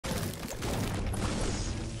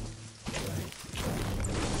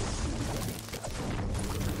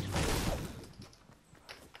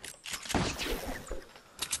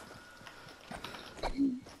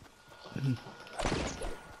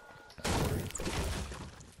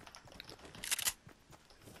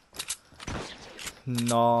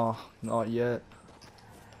Nah, not yet.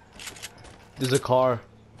 There's a car.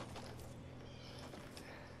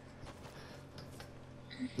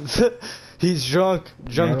 He's drunk.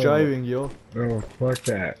 Drunk driving, yo. Oh, fuck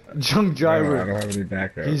that. Drunk driver. No, I don't have any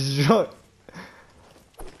backup. He's drunk.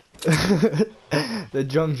 The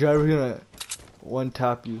drunk driver gonna one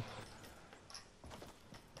tap you.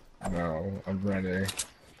 No, I'm running.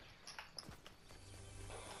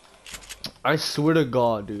 I swear to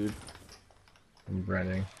God, dude. I'm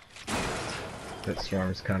running. That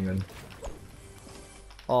storm's coming.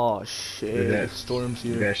 Oh shit, That storm's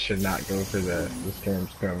here. You guys should not go for that. The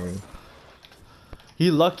storm's coming. He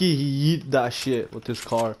lucky he eat that shit with his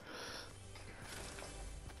car.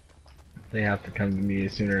 They have to come to me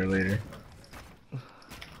sooner or later.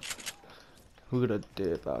 We're gonna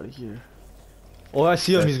dip out of here. Oh, I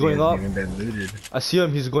see him. He's going up. Even been looted. I see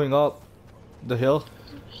him. He's going up the hill.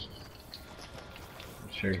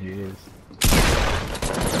 I'm sure he is.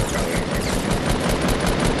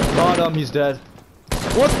 Got him. He's dead.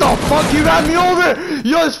 What the fuck? He ran me over!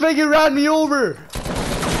 Yo, this faggot ran me over!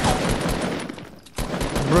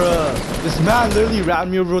 Bruh. This man literally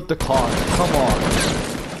ran me over with the car. Come on.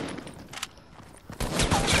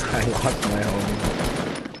 I lost my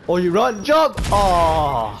home. Oh, you run? Jump!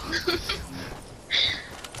 Oh.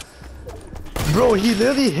 Bro, he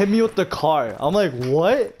literally hit me with the car. I'm like,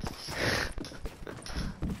 what?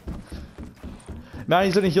 Man,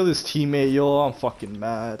 he's gonna heal his teammate. Yo, I'm fucking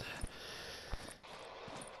mad.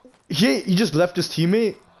 He just left his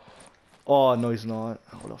teammate? Oh, no, he's not.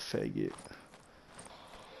 What a faggot.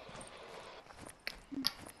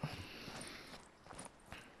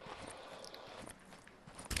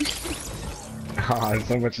 Ah,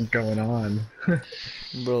 so much is going on.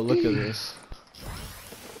 Bro, look at this.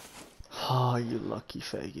 Oh, you lucky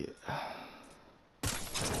faggot.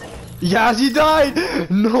 Yes, he died!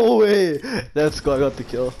 No way! Let's go, I got the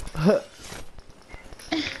kill.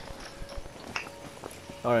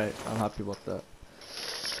 Alright, I'm happy about that.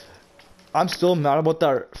 I'm still mad about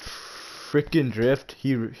that freaking drift.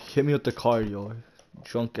 He hit me with the car, yo.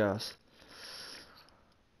 Drunk ass.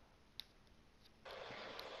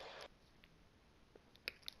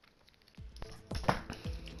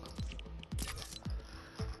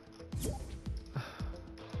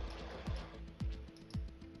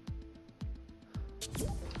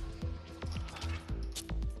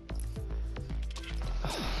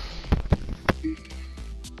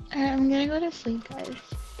 Alright, I'm gonna go to sleep, guys.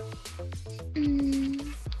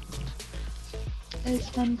 It was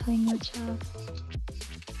fun playing with y'all.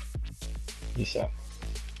 Peace out.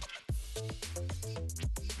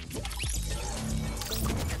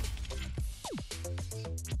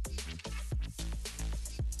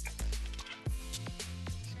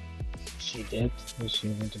 She dipped? Or she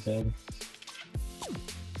went to bed?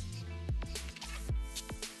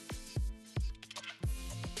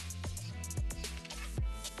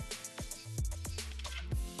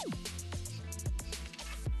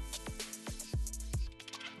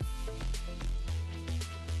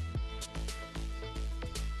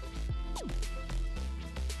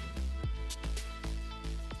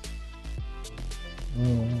 Oh,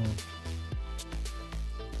 wow.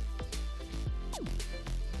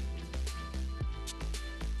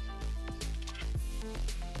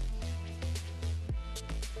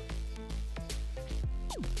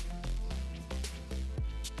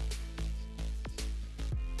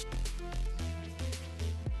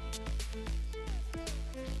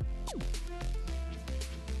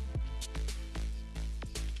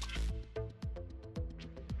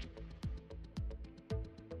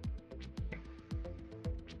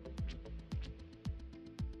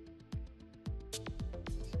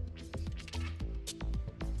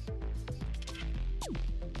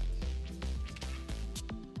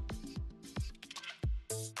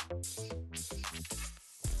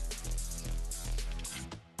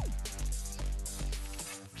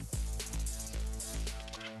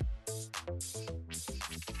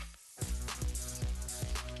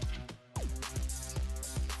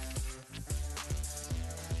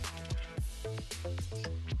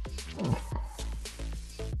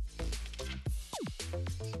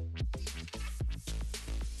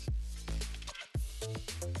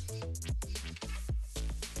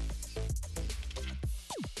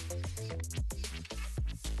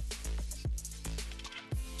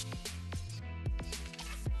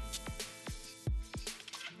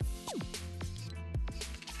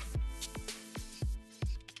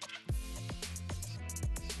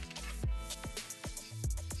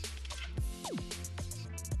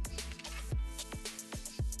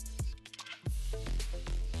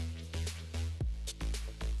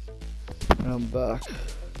 I'm back.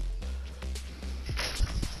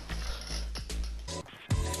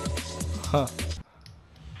 Huh.